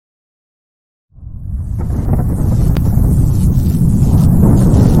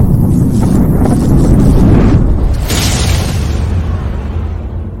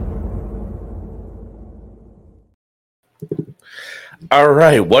All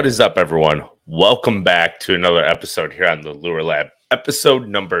right, what is up, everyone? Welcome back to another episode here on the Lure Lab, episode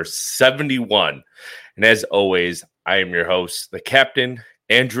number 71. And as always, I am your host, the Captain,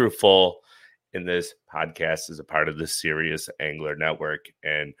 Andrew Full, and this podcast is a part of the Serious Angler Network.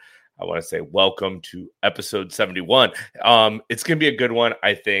 And I want to say welcome to episode 71. It's going to be a good one,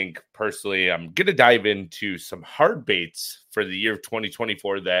 I think. Personally, I'm going to dive into some hard baits for the year of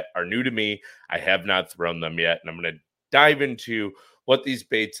 2024 that are new to me. I have not thrown them yet, and I'm going to dive into what these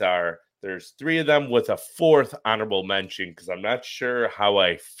baits are. There's three of them with a fourth honorable mention because I'm not sure how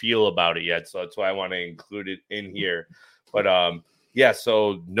I feel about it yet. So that's why I want to include it in here. But yeah,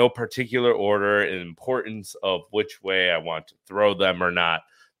 so no particular order and importance of which way I want to throw them or not.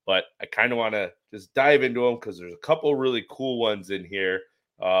 But I kind of want to just dive into them because there's a couple really cool ones in here.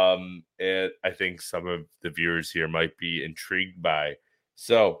 And I think some of the viewers here might be intrigued by.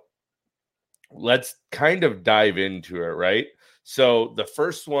 So let's kind of dive into it, right? So the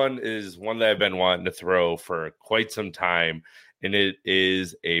first one is one that I've been wanting to throw for quite some time, and it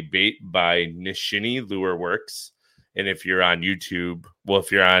is a bait by Nishini Lure Works. And if you're on YouTube, well,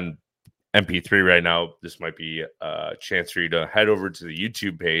 if you're on MP3 right now, this might be a chance for you to head over to the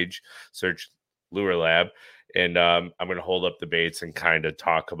YouTube page, search Lure Lab, and I'm going to hold up the baits and kind of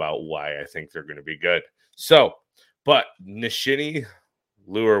talk about why I think they're going to be good. So, but Nishini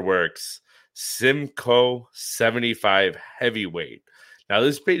Lure Works Simcoe 75 heavyweight. Now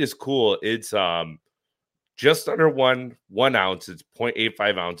this bait is cool. It's just under one ounce. It's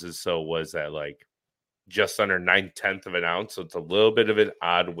 0.85 ounces. So was that like just under 9/10 of an ounce? So it's a little bit of an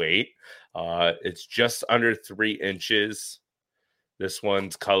odd weight. It's just under 3 inches. This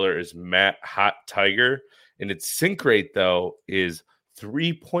one's color is matte hot tiger, and its sink rate though is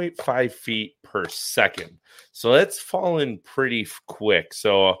 3.5 feet per second. So that's fallen pretty quick.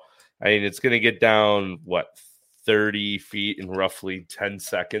 So I mean, it's going to get down, 30 feet in roughly 10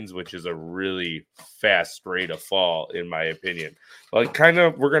 seconds, which is a really fast rate of fall, in my opinion. But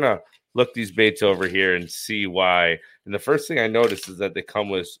we're going to look these baits over here and see why. And the first thing I noticed is that they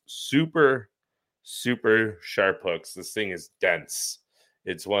come with super, super sharp hooks. This thing is dense.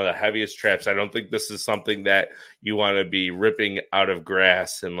 It's one of the heaviest traps. I don't think this is something that you want to be ripping out of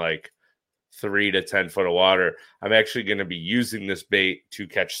grass and like 3 to 10 foot of water. I'm actually going to be using this bait to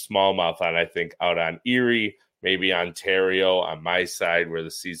catch smallmouth on, I think, out on Erie, maybe Ontario on my side where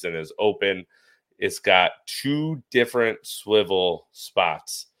the season is open. It's got 2 different swivel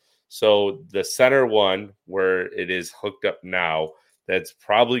spots. So the center one where it is hooked up now, that's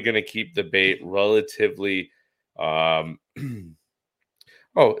probably going to keep the bait relatively it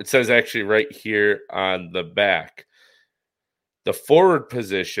says actually right here on the back. The forward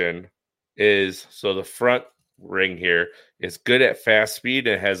position is, so the front ring here is good at fast speed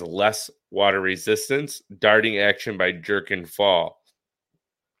and has less water resistance, darting action by jerk and fall.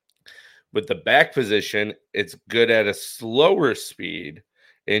 With the back position, it's good at a slower speed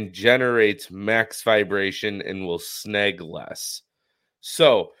and generates max vibration and will snag less.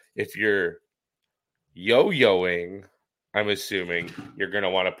 So if you're yo-yoing, I'm assuming you're going to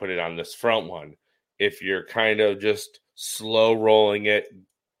want to put it on this front one. If you're kind of just slow rolling it,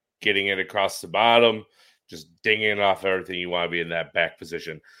 getting it across the bottom, just dinging it off everything, you want to be in that back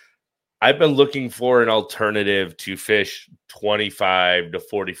position. I've been looking for an alternative to fish 25 to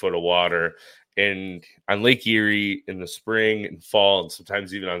 40 foot of water. And on Lake Erie in the spring and fall, and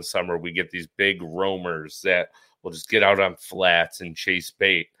sometimes even on summer, we get these big roamers that will just get out on flats and chase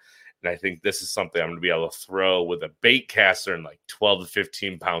bait. And I think this is something I'm going to be able to throw with a bait caster in like 12 to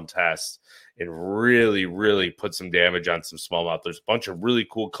 15 pound tests and really, really put some damage on some smallmouth. There's a bunch of really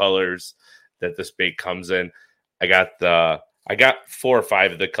cool colors that this bait comes in. I got 4 or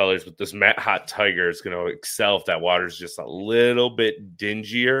 5 of the colors, but this matte hot tiger is going to excel if that water is just a little bit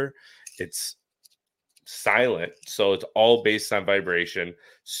dingier. It's silent, so it's all based on vibration.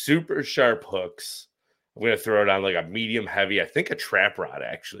 Super sharp hooks. I'm going to throw it on like a medium heavy, I think a trap rod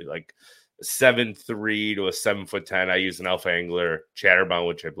actually, like a 7.3 to a 7'10". I use an Alpha Angler Chatterbound,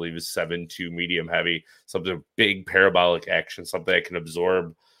 which I believe is 7.2 medium heavy. Something big parabolic action, something that can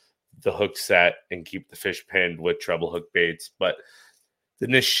absorb the hook set and keep the fish pinned with treble hook baits. But the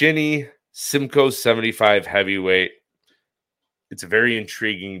Nishini Simcoe 75 heavyweight, it's a very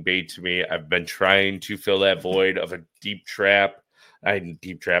intriguing bait to me. I've been trying to fill that void of a deep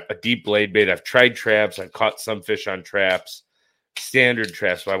blade bait. I've tried traps. I've caught some fish on traps, standard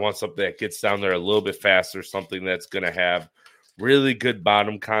traps, but I want something that gets down there a little bit faster, something that's going to have really good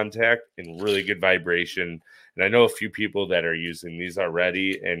bottom contact and really good vibration. And I know a few people that are using these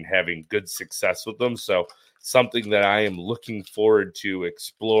already and having good success with them. So something that I am looking forward to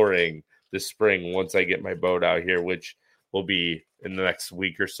exploring this spring once I get my boat out here, which will be in the next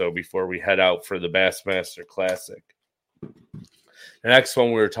week or so before we head out for the Bassmaster Classic. The next one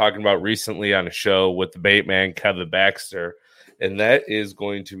we were talking about recently on a show with the bait man, Kevin Baxter, and that is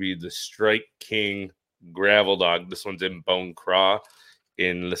going to be the Strike King Gravel Dog. This one's in bone craw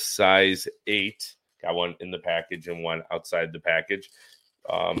in the size 8. Got one in the package and one outside the package.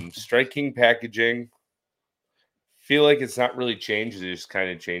 Strike King packaging, feel like it's not really changed. They just kind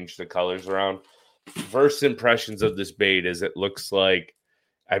of changed the colors around. First impressions of this bait is it looks like,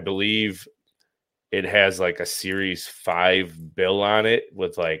 I believe it has like a Series 5 bill on it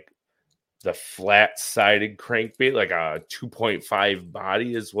with like the flat-sided crankbait, like a 2.5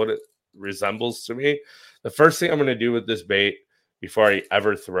 body is what it resembles to me. The first thing I'm going to do with this bait before I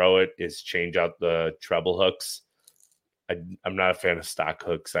ever throw it is change out the treble hooks. I'm not a fan of stock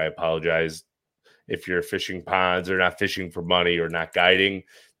hooks. I apologize. If you're fishing ponds or not fishing for money or not guiding,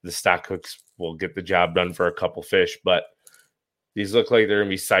 the stock hooks will get the job done for a couple fish. But these look like they're going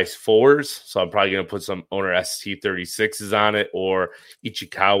to be size 4s. So I'm probably going to put some Owner ST36s on it or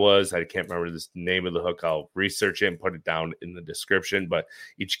Ichikawas. I can't remember the name of the hook. I'll research it and put it down in the description. But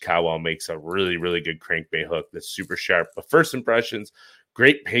Ichikawa makes a really, really good crankbait hook that's super sharp. But first impressions,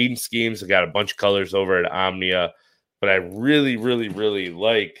 great paint schemes. I got a bunch of colors over at Omnia. But I really, really, really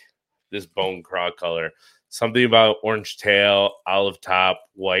like this bone craw color. Something about orange tail, olive top,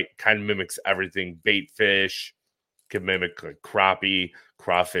 white, kind of mimics everything. Bait fish, can mimic like crappie,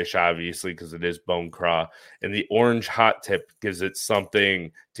 crawfish, obviously, because it is bone craw. And the orange hot tip gives it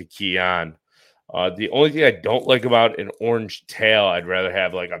something to key on. The only thing I don't like about an orange tail, I'd rather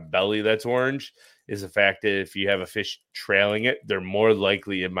have like a belly that's orange, is the fact that if you have a fish trailing it, they're more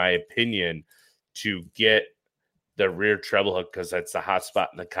likely, in my opinion, to get the rear treble hook because that's the hot spot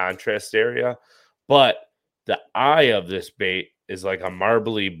in the contrast area. But the eye of this bait is like a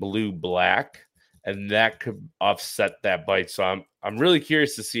marbly blue-black, and that could offset that bite. So I'm really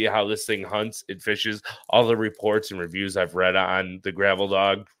curious to see how this thing hunts and fishes. All the reports and reviews I've read on the Gravel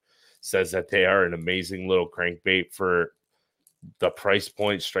Dog says that they are an amazing little crankbait for the price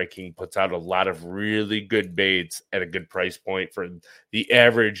point. Strike King puts out a lot of really good baits at a good price point for the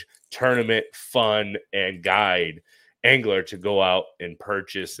average tournament fun and guide angler to go out and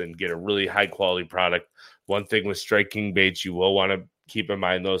purchase and get a really high quality product. One thing with Strike King baits you will want to keep in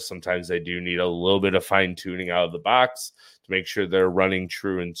mind, though, sometimes they do need a little bit of fine tuning out of the box to make sure they're running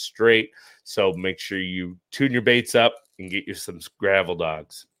true and straight. So make sure you tune your baits up and get you some Gravel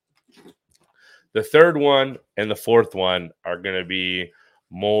Dogs. The third one and the fourth one are going to be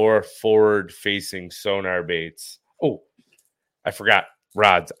more forward-facing sonar baits. Oh, I forgot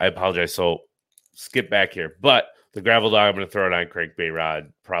rods. I apologize. So skip back here. But the Gravel Dog, I'm going to throw it on crankbait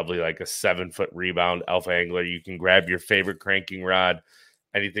rod, probably like a 7-foot rebound alpha angler. You can grab your favorite cranking rod,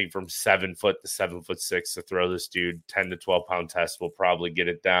 anything from 7 foot to 7'6" to throw this dude. 10 to 12 pound test will probably get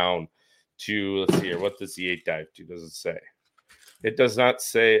it down to, let's see here. What does the 8 dive to? Does it say? It does not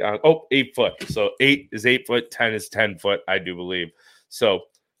say, 8 foot. So 8 is 8 foot, 10 is 10 foot, I do believe. So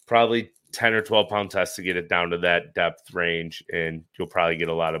probably 10 or 12 pound test to get it down to that depth range, and you'll probably get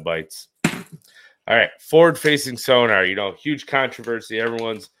a lot of bites. All right, forward-facing sonar, huge controversy.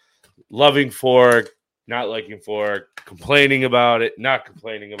 Everyone's loving fork, not liking fork, complaining about it, not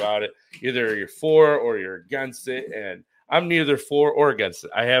complaining about it. Either you're for or you're against it, and I'm neither for or against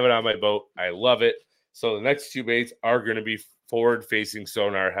it. I have it on my boat. I love it. So the next two baits are going to be forward-facing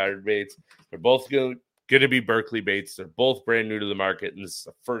sonar Hardbaits. They're both going to be Berkeley baits. They're both brand new to the market, and this is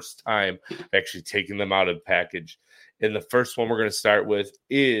the first time actually taking them out of the package. And the first one we're going to start with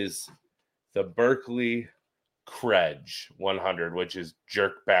is the Berkeley Credge 100, which is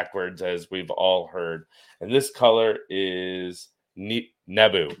jerk backwards, as we've all heard. And this color is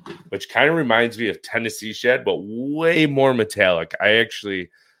Nebu, which kind of reminds me of Tennessee Shad, but way more metallic. I actually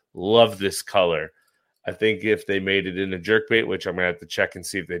love this color. I think if they made it in a jerkbait, which I'm going to have to check and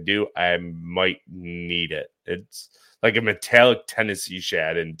see if they do, I might need it. It's like a metallic Tennessee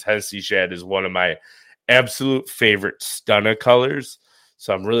Shad, and Tennessee Shad is one of my absolute favorite stunner colors.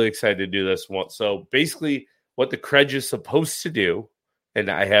 So I'm really excited to do this one. So basically what the Credge is supposed to do,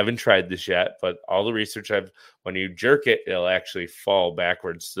 and I haven't tried this yet, but all the research when you jerk it, it'll actually fall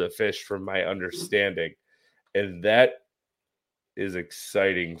backwards to the fish from my understanding. And that is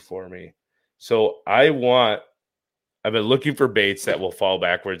exciting for me. So I've been looking for baits that will fall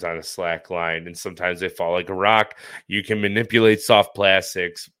backwards on a slack line, and sometimes they fall like a rock. You can manipulate soft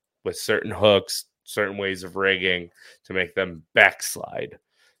plastics with certain hooks, certain ways of rigging to make them backslide.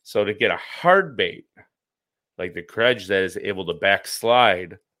 So to get a hard bait like the Credge that is able to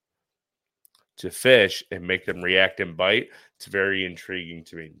backslide to fish and make them react and bite, it's very intriguing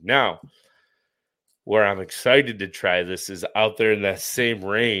to me. Now, where I'm excited to try this is out there in that same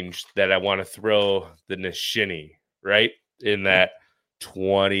range that I want to throw the Nishini, right? In that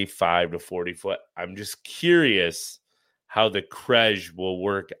 25 to 40 foot. I'm just curious how the Krej will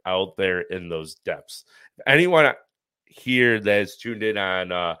work out there in those depths. Anyone here that is tuned in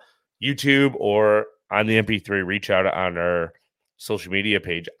on YouTube or on the MP3, reach out on our social media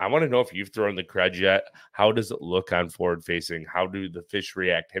page. I want to know if you've thrown the Krej yet. How does it look on forward facing? How do the fish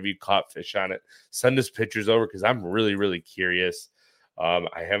react? Have you caught fish on it? Send us pictures over because I'm really, really curious.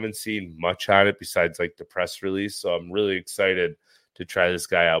 I haven't seen much on it besides like the press release, so I'm really excited to try this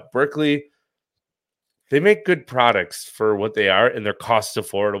guy out. Berkley, they make good products for what they are, and they're cost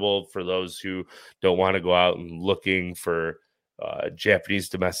affordable for those who don't want to go out and looking for Japanese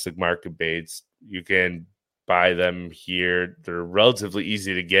domestic market baits. You can buy them here. They're relatively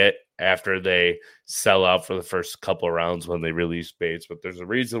easy to get after they sell out for the first couple of rounds when they release baits. But there's a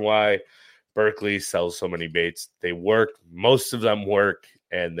reason why Berkley sells so many baits. They work. Most of them work,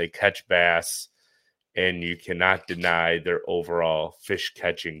 and they catch bass, and you cannot deny their overall fish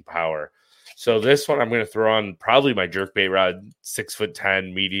catching power. So this one I'm going to throw on probably my jerkbait rod,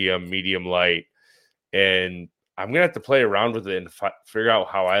 6'10", medium light, and I'm going to have to play around with it and figure out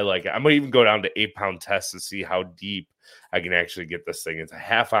how I like it. I'm going to even go down to 8-pound tests to see how deep I can actually get this thing. It's a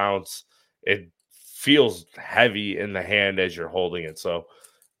half ounce. It feels heavy in the hand as you're holding it. So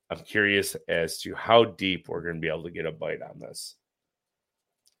I'm curious as to how deep we're going to be able to get a bite on this.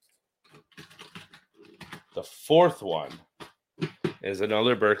 The fourth one is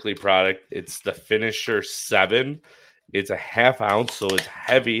another Berkley product. It's the Finisher 7. It's a half ounce, so it's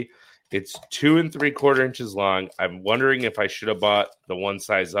heavy. It's 2 3/4 inches long. I'm wondering if I should have bought the one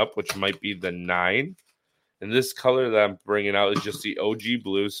size up, which might be the 9. And this color that I'm bringing out is just the OG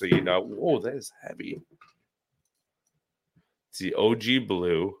blue, so you know, whoa, that is heavy. It's the OG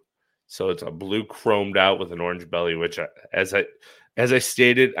blue, so it's a blue chromed out with an orange belly, which, as I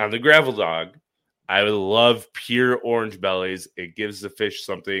stated on the Gravel Dog, I would love pure orange bellies. It gives the fish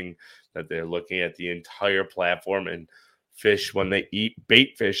something that they're looking at the entire platform. And fish, when they eat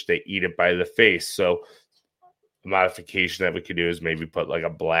bait fish, they eat it by the face. So a modification that we could do is maybe put like a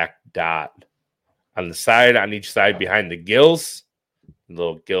black dot on the side, on each side behind the gills,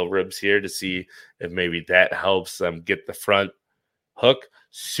 little gill ribs here to see if maybe that helps them get the front hook.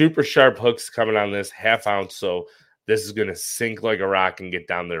 Super sharp hooks coming on this, half ounce. So this is going to sink like a rock and get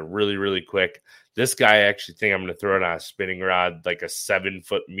down there really, really quick. This guy, I actually think I'm going to throw it on a spinning rod, like a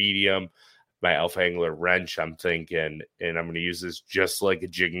 7-foot medium. My Alpha Angler wrench, I'm thinking, and I'm going to use this just like a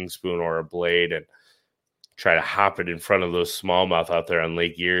jigging spoon or a blade and try to hop it in front of those smallmouth out there on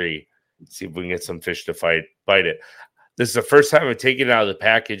Lake Erie. See if we can get some fish to bite it. This is the first time I've taken it out of the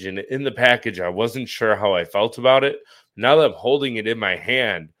package, and in the package, I wasn't sure how I felt about it. Now that I'm holding it in my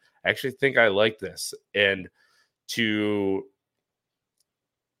hand, I actually think I like this. And to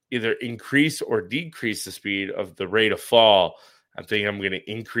either increase or decrease the speed of the rate of fall, I'm thinking I'm going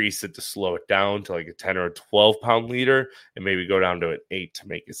to increase it to slow it down to like a 10 or a 12-pound leader and maybe go down to an 8 to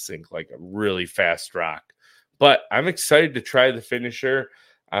make it sink like a really fast rock. But I'm excited to try the Finisher.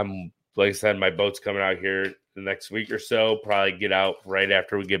 Like I said, my boat's coming out here the next week or so. Probably get out right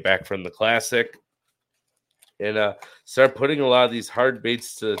after we get back from the Classic and start putting a lot of these hard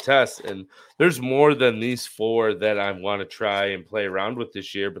baits to the test. And there's more than these 4 that I want to try and play around with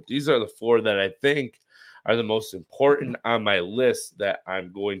this year, but these are the 4 that I think are the most important on my list that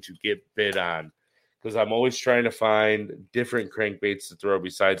I'm going to get bid on, because I'm always trying to find different crankbaits to throw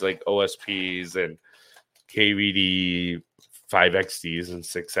besides like OSPs and KVD 5XDs and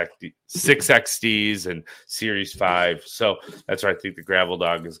 6XDs and Series 5. So that's where I think the Gravel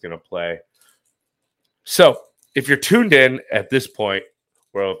Dog is going to play. So if you're tuned in at this point,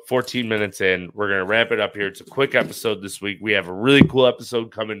 we're 14 minutes in. We're going to wrap it up here. It's a quick episode this week. We have a really cool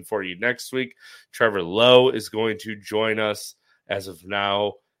episode coming for you next week. Trevor Lowe is going to join us as of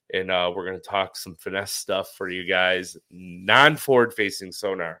now, and we're going to talk some finesse stuff for you guys, non-forward facing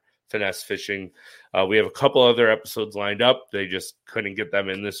sonar finesse fishing. We have a couple other episodes lined up. They just couldn't get them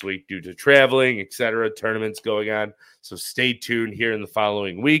in this week due to traveling, etc., tournaments going on. So stay tuned here in the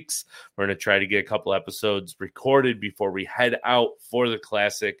following weeks. We're going to try to get a couple episodes recorded before we head out for the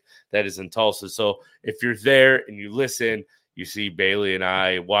Classic that is in Tulsa. So if you're there and you listen, you see Bailey and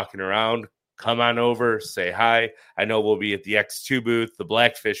I walking around, come on over, say hi. I know we'll be at the X2 booth, the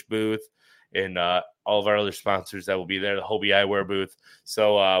Blackfish booth, and all of our other sponsors that will be there, the Hobie Eyewear booth.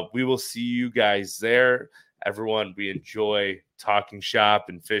 So we will see you guys there. Everyone, we enjoy talking shop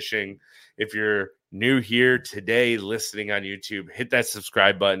and fishing. If you're new here today listening on YouTube, hit that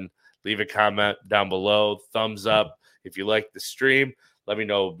subscribe button, leave a comment down below, thumbs up if you like the stream. Let me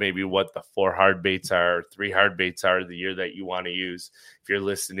know maybe what the 4 hard baits are, 3 hard baits are the year that you want to use. If you're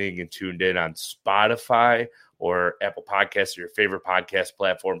listening and tuned in on Spotify or Apple Podcasts or your favorite podcast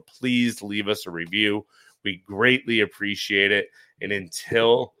platform, please leave us a review. We greatly appreciate it. And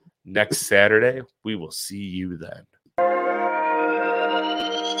until next Saturday, we will see you then.